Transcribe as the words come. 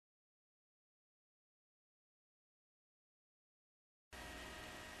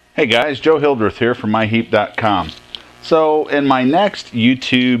Hey guys, Joe Hildreth here from myheap.com. So in my next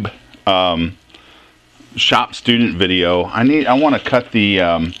YouTube shop student video, I want to cut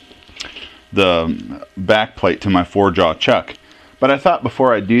the back plate to my 4-jaw chuck. But I thought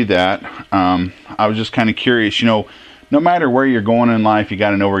before I do that, I was just kind of curious. You know, no matter where you're going in life, you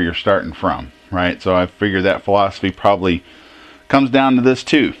got to know where you're starting from, right? So I figured that philosophy probably comes down to this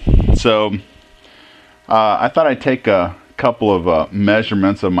too. So I thought I'd take a couple of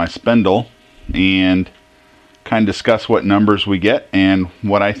measurements of my spindle and kind of discuss what numbers we get and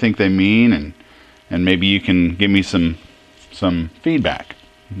what I think they mean, and maybe you can give me some feedback.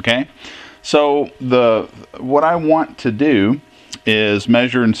 Okay, so what I want to do is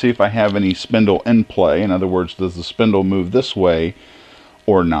measure and see if I have any spindle in play. In other words, does the spindle move this way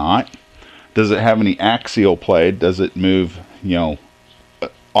or not? Does it have any axial play? Does it move, you know,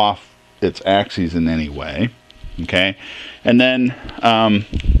 off its axes in any way? Okay, and then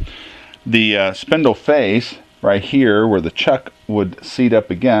the spindle face right here where the chuck would seat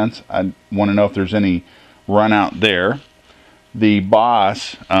up against, I want to know if there's any run out there. The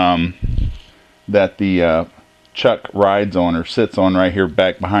boss that the chuck rides on or sits on right here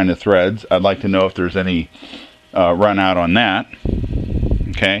back behind the threads, I'd like to know if there's any run out on that.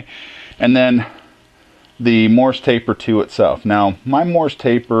 Okay, and then the Morse taper to itself. Now my Morse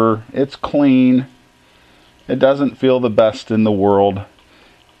taper, it's clean. It doesn't feel the best in the world.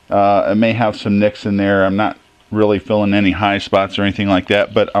 It may have some nicks in there. I'm not really feeling any high spots or anything like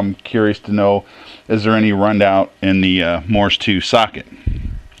that, but I'm curious to know, is there any run out in the Morse 2 socket?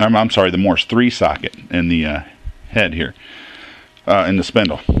 I'm sorry, the Morse 3 socket in the head here, in the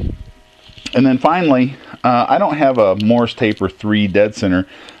spindle. And then finally, I don't have a Morse taper 3 dead center,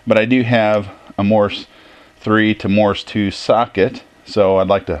 but I do have a Morse 3 to Morse 2 socket, so I'd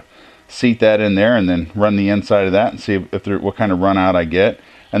like to seat that in there and then run the inside of that and see what kind of run out I get.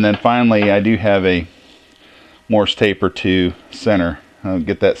 And then finally, I do have a Morse taper 2 center. I'll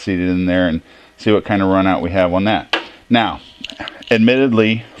get that seated in there and see what kind of run out we have on that. Now,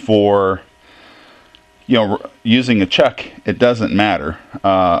 admittedly, for using a chuck, it doesn't matter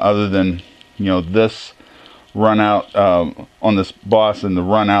other than this run out on this boss and the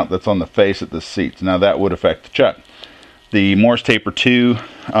run out that's on the face at the seats. Now that would affect the chuck. The Morse taper 2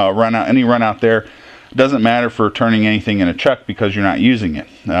 run out, any run out there, doesn't matter for turning anything in a chuck because you're not using it.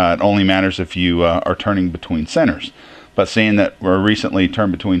 It only matters if you are turning between centers. But seeing that we're recently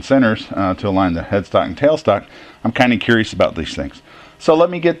turned between centers to align the headstock and tailstock, I'm kind of curious about these things. So let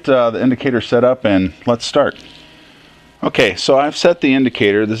me get the indicator set up and let's start. Okay, so I've set the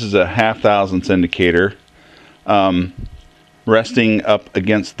indicator. This is a 1/2 thousandths indicator, resting up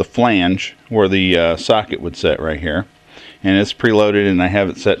against the flange where the socket would sit right here. And it's preloaded and I have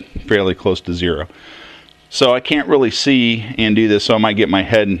it set fairly close to 0. So I can't really see and do this, so I might get my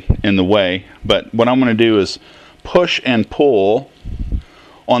head in the way. But what I'm going to do is push and pull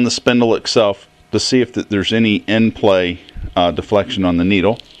on the spindle itself to see if there's any in-play deflection on the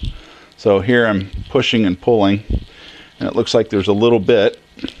needle. So here I'm pushing and pulling, and it looks like there's a little bit.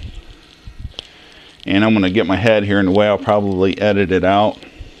 And I'm going to get my head here in the way. I'll probably edit it out,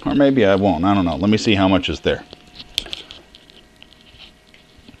 or maybe I won't. I don't know. Let me see how much is there.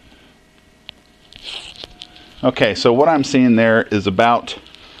 Okay, so what I'm seeing there is about,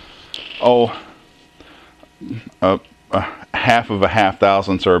 a 1/2 of a 1/2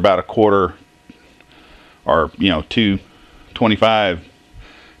 thousandths, or about 1/4, or 2.25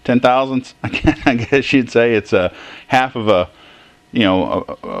 10,000ths. I guess you'd say it's a 1/2 of a,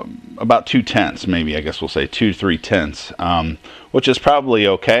 about 2/10, maybe. I guess we'll say 2 3/10, which is probably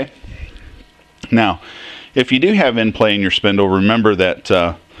okay. Now, if you do have in play in your spindle, remember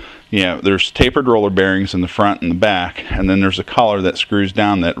that. There's tapered roller bearings in the front and the back, and then there's a collar that screws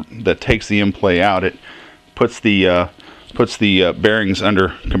down that takes the in-play out. It puts the bearings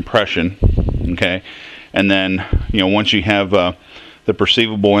under compression, okay? And then once you have the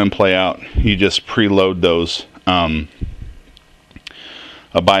perceivable in-play out, you just preload those by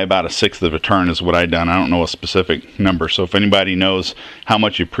about 1/6 of a turn is what I done. I don't know a specific number, so if anybody knows how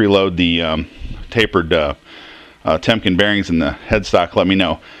much you preload the tapered Temkin bearings in the headstock, let me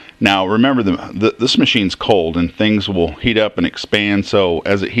know. Now remember, this machine's cold and things will heat up and expand, so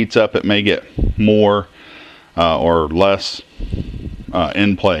as it heats up it may get more or less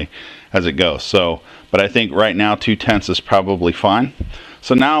in play as it goes. So, but I think right now 2/10 is probably fine.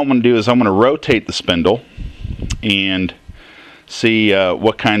 So now what I'm going to do is I'm going to rotate the spindle and see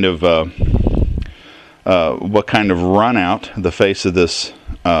what kind of run out the face of this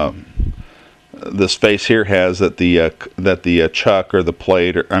this face here has that the chuck or the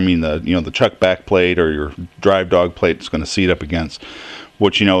plate, or I mean the chuck back plate or your drive dog plate is going to seat up against.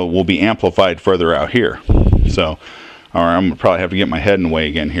 which, you know, will be amplified further out here. So, all right, I'm gonna probably have to get my head in the way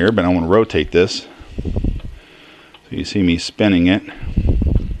again here, but I want to rotate this. So you see me spinning it.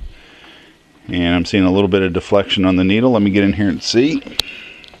 And I'm seeing a little bit of deflection on the needle. Let me get in here and see.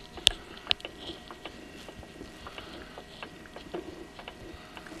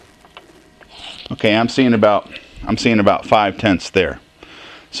 Okay, I'm seeing about 5/10 there.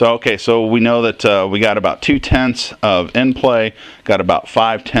 So okay, so we know that we got about 2/10 of in play, got about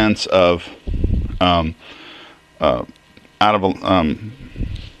 5/10 of out of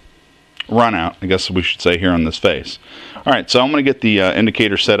run out, I guess we should say, here on this face. All right, so I'm going to get the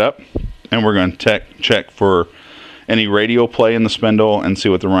indicator set up, and we're going to check for any radial play in the spindle and see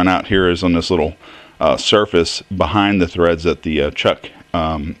what the run out here is on this little surface behind the threads that the chuck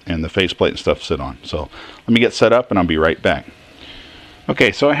and the faceplate and stuff sit on. So let me get set up and I'll be right back.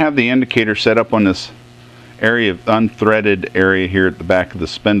 Okay, so I have the indicator set up on this area of unthreaded area here at the back of the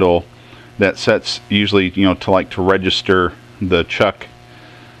spindle that sets usually, you know, to register the chuck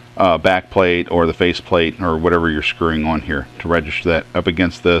back plate or the face plate or whatever you're screwing on here, to register that up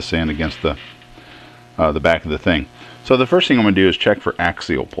against this and against the back of the thing. So the first thing I'm going to do is check for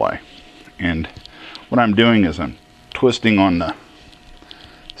axial play, and what I'm doing is I'm twisting on the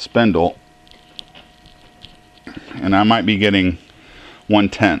spindle, and I might be getting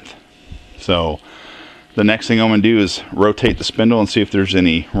 1/10. So the next thing I'm going to do is rotate the spindle and see if there's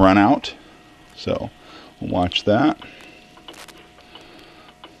any run out. So we'll watch that.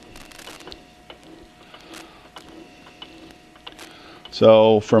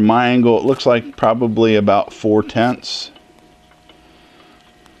 So from my angle, it looks like probably about 4/10.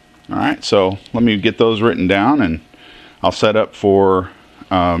 All right, so let me get those written down, and I'll set up for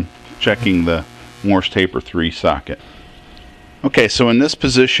checking the Morse Taper 3 socket. Okay, so in this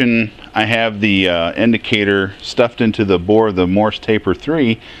position, I have the indicator stuffed into the bore of the Morse Taper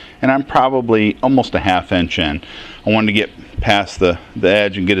 3, and I'm probably almost a 1/2 inch in. I wanted to get past the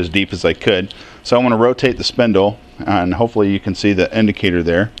edge and get as deep as I could. So I want to rotate the spindle, and hopefully you can see the indicator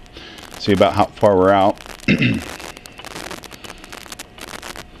there. See about how far we're out.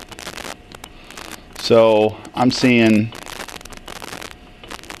 So I'm seeing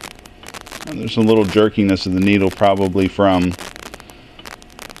there's a little jerkiness of the needle, probably from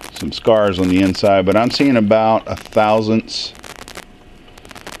some scars on the inside, but I'm seeing about 1/1000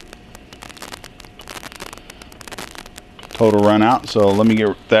 total run out. So let me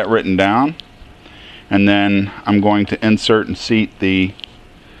get that written down, and then I'm going to insert and seat the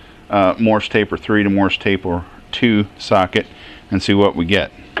Morse Taper 3 to Morse Taper 2 socket and see what we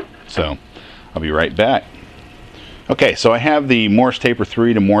get. So I'll be right back. Okay, so I have the Morse Taper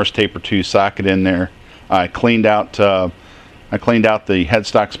 3 to Morse Taper 2 socket in there. I cleaned out the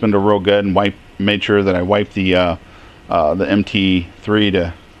headstock spindle real good and made sure that I wiped the MT3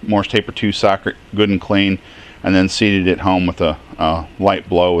 to Morse Taper 2 socket good and clean, and then seated it home with a light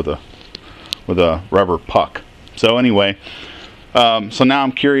blow with a rubber puck. So anyway, so now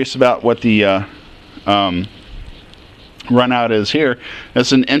I'm curious about what the run out is here.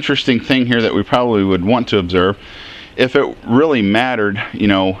 That's an interesting thing here that we probably would want to observe. If it really mattered, you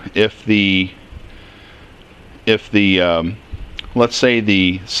know, if the let's say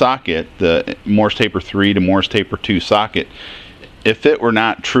the socket, the Morse Taper 3 to Morse Taper 2 socket, if it were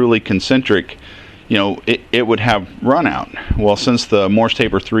not truly concentric, you know, it would have run out. Well, since the Morse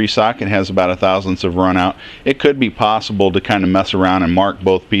Taper 3 socket has about 1/1000 of run out, it could be possible to kind of mess around and mark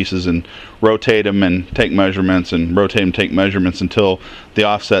both pieces and rotate them and take measurements, and rotate and take measurements until the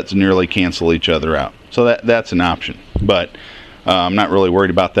offsets nearly cancel each other out. So that's an option, but I'm not really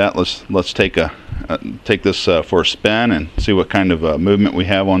worried about that. Let's take this for a spin and see what kind of movement we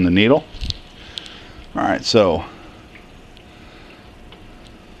have on the needle. All right, so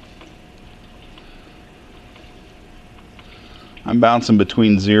I'm bouncing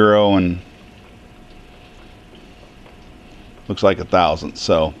between 0 and looks like 1/1000.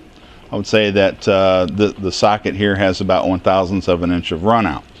 So I would say that the socket here has about 1/1000 of an inch of run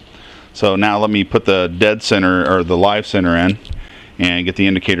out. So now let me put the dead center or the live center in and get the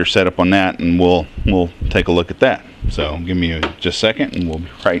indicator set up on that, and we'll take a look at that. So give me just a second and we'll be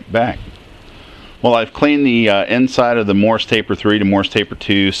right back. Well, I've cleaned the inside of the Morse Taper 3 to Morse Taper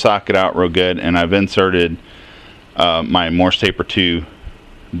 2 socket out real good, and I've inserted my Morse Taper 2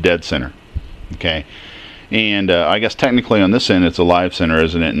 dead center. Okay, and I guess technically on this end it's a live center,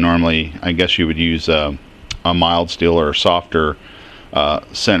 isn't it? Normally I guess you would use a mild steel or a softer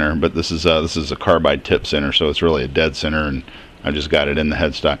center, but this is a carbide tip center, so it's really a dead center, and I just got it in the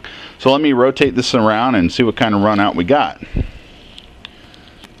headstock. So let me rotate this around and see what kind of run out we got.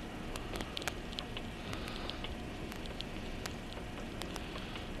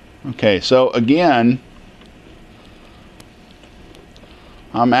 Okay, so again,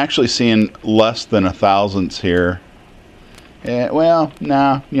 I'm actually seeing less than a thousandths here. Well,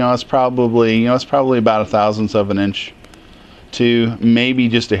 nah, it's probably, it's probably about a thousandth of an inch to maybe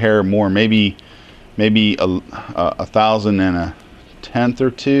just a hair more, maybe a thousand and a tenth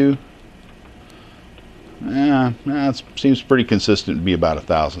or two. Yeah, it seems pretty consistent to be about a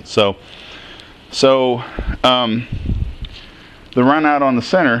thousandth. So the run out on the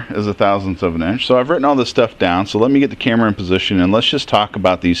center is a thousandth of an inch. So I've written all this stuff down. So let me get the camera in position and let's just talk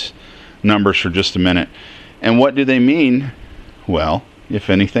about these numbers for just a minute. And what do they mean? Well, if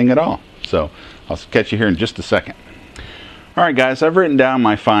anything at all. So I'll catch you here in just a second. All right, guys, I've written down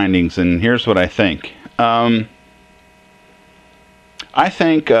my findings, and here's what I think. I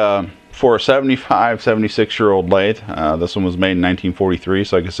think for a 75, 76-year-old lathe, this one was made in 1943,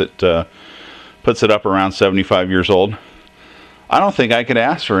 so I guess it puts it up around 75 years old. I don't think I could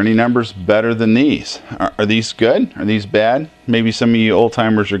ask for any numbers better than these. Are these good? Are these bad? Maybe some of you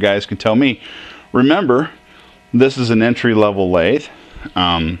old-timers or guys can tell me. Remember, this is an entry-level lathe.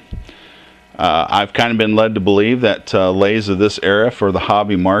 I've kind of been led to believe that lathes of this era for the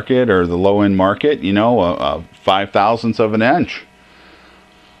hobby market or the low-end market, 5/1000ths of an inch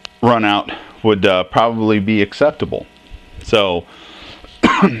run out would probably be acceptable. So,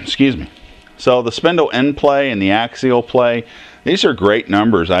 excuse me. So the spindle end play and the axial play, these are great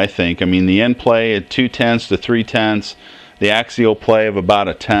numbers, I think. I mean, the end play at 2/10 to 3/10, the axial play of about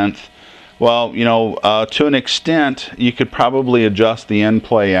a tenth. Well, to an extent, you could probably adjust the end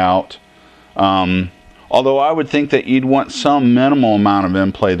play out. Although I would think that you'd want some minimal amount of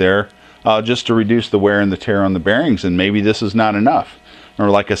end play there just to reduce the wear and the tear on the bearings, and maybe this is not enough. Or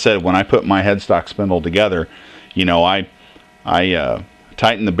like I said, when I put my headstock spindle together, I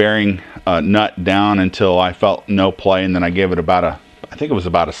tightened the bearing nut down until I felt no play, and then I gave it I think it was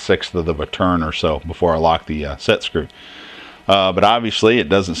about a sixth of a turn or so before I locked the set screw. But obviously it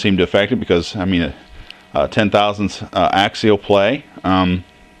doesn't seem to affect it because, I mean, a 10,000ths axial play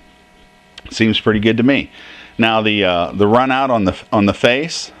seems pretty good to me. Now the run out on the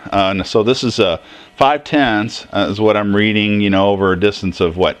face, so this is 5/10 is what I'm reading, over a distance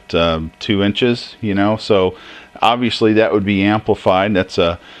of what, 2 inches, so obviously that would be amplified. That's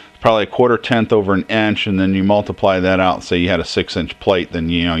probably a 1/4 tenth over an inch, and then you multiply that out. Say you had a 6-inch plate, then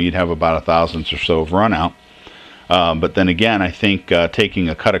you'd have about a thousandth or so of run out. But then again, I think taking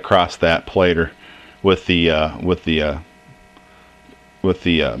a cut across that plate or with the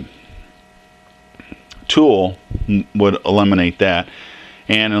tool would eliminate that.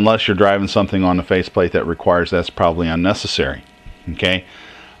 And unless you're driving something on the faceplate that requires that's probably unnecessary. Okay,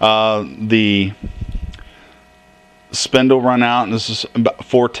 the spindle run out, and this is about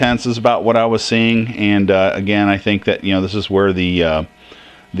 4/10 is about what I was seeing. And again, I think that this is where the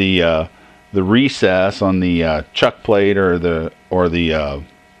recess on the chuck plate or the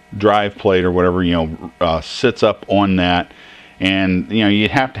drive plate or whatever sits up on that, and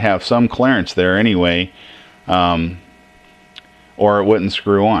you'd have to have some clearance there anyway, or it wouldn't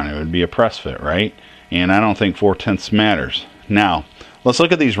screw on. It would be a press fit, right? And I don't think 4/10 matters. Now let's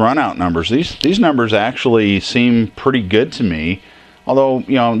look at these run out numbers. These numbers actually seem pretty good to me, although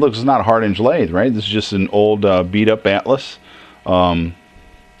look, it's not a hard hinge lathe, right? This is just an old beat up Atlas.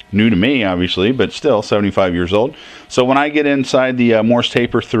 New to me, obviously, but still 75 years old. So when I get inside the Morse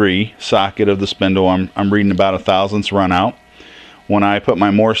Taper 3 socket of the spindle, I'm reading about a thousandths run out. When I put my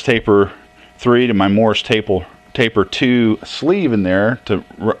Morse Taper 3 to my Morse Taper 2 sleeve in there to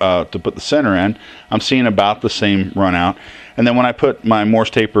put the center in, I'm seeing about the same run out. And then when I put my Morse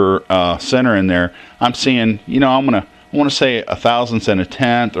Taper center in there, I'm seeing, I want to say a thousandths and a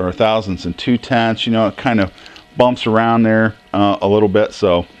tenth or a thousandths and 2/10. It kind of bumps around there a little bit.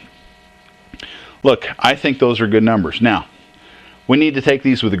 So look, I think those are good numbers. Now, we need to take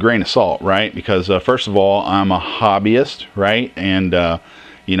these with a grain of salt, right? Because first of all, I'm a hobbyist, right? And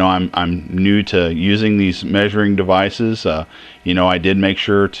I'm new to using these measuring devices. I did make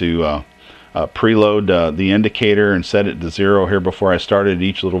sure to preload the indicator and set it to 0 here before I started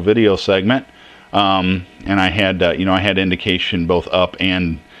each little video segment. And I had I had indication both up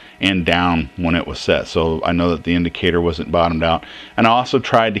and down when it was set, so I know that the indicator wasn't bottomed out. And I also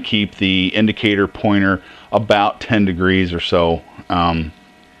tried to keep the indicator pointer about 10 degrees or so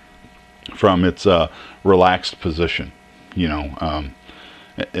from its relaxed position,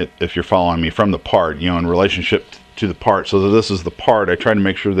 if you're following me, from the part, in relationship to the part. So that this is the part, I try to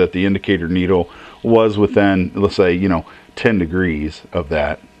make sure that the indicator needle was within, let's say, 10 degrees of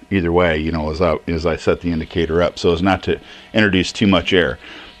that either way, as I set the indicator up, so as not to introduce too much air.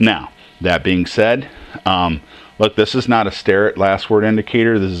 Now, that being said, Look, this is not a stare at last word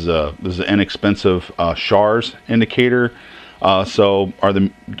indicator. This is an inexpensive SHARS indicator. So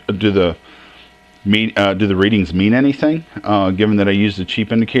do the readings mean anything? Given that I used a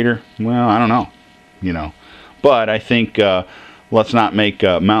cheap indicator, well, I don't know, you know. But I think let's not make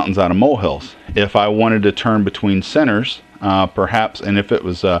mountains out of molehills. If I wanted to turn between centers, perhaps, and if it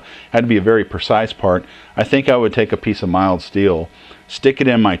was had to be a very precise part, I think I would take a piece of mild steel, stick it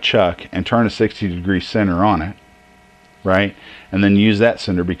in my chuck, and turn a 60-degree center on it, right? And then use that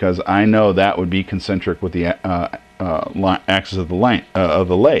center, because I know that would be concentric with the axis of the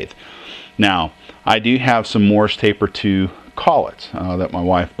lathe. Now, I do have some Morse taper 2 collets that my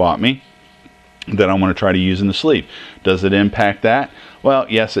wife bought me that I want to try to use in the sleeve. Does it impact that? Well,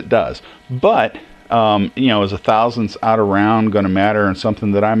 yes, it does. But you know, is a thousandths out of round going to matter in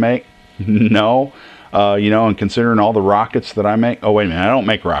something that I make? No. You know, and considering all the rockets that I make, oh wait a minute, I don't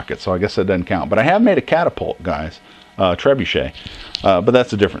make rockets, so I guess that doesn't count. But I have made a catapult, guys, trebuchet, but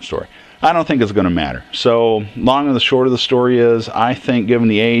that's a different story. I don't think it's going to matter. So long and the short of the story is, I think given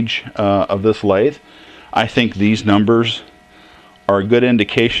the age of this lathe, I think these numbers are a good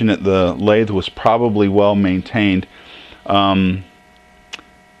indication that the lathe was probably well maintained. Given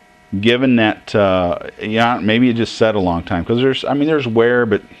that, yeah, maybe it just set a long time, because there's wear,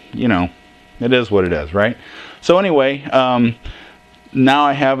 but you know, it is what it is, right? So anyway, now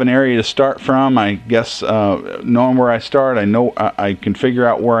I have an area to start from. I guess knowing where I start, I know I can figure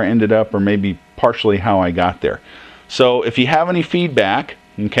out where I ended up, or maybe partially how I got there. So if you have any feedback,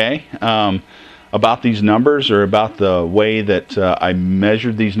 okay, about these numbers, or about the way that I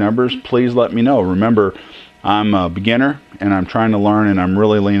measured these numbers, please let me know. Remember, I'm a beginner and I'm trying to learn, and I'm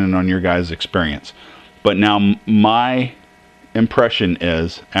really leaning on your guys' experience. But now my impression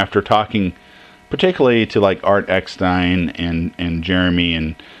is, after talking particularly to like Art Eckstein and Jeremy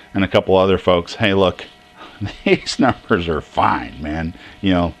and a couple other folks, hey, look, these numbers are fine, man.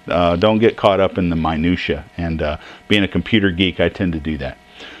 You know, don't get caught up in the minutia. And being a computer geek, I tend to do that.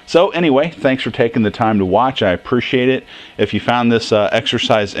 So anyway, thanks for taking the time to watch. I appreciate it. If you found this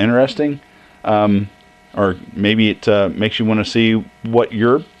exercise interesting, or maybe it makes you want to see what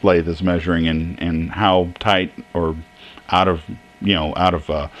your lathe is measuring, and how tight or out of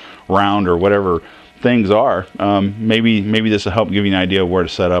round or whatever things are, maybe this will help give you an idea of where to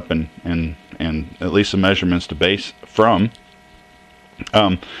set up and at least some measurements to base from.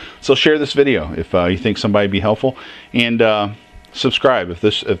 So share this video if you think somebody would be helpful, and subscribe if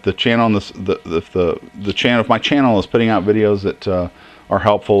my channel is putting out videos that are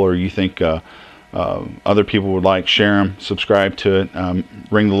helpful, or you think other people would like, share them, subscribe to it,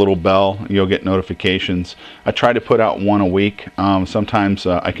 ring the little bell, you'll get notifications. I try to put out one a week. Sometimes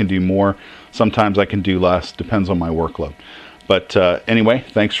I can do more, sometimes I can do less, depends on my workload. But anyway,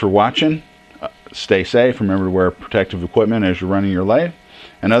 thanks for watching. Stay safe, remember to wear protective equipment as you're running your lathe,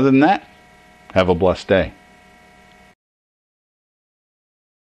 and other than that, have a blessed day.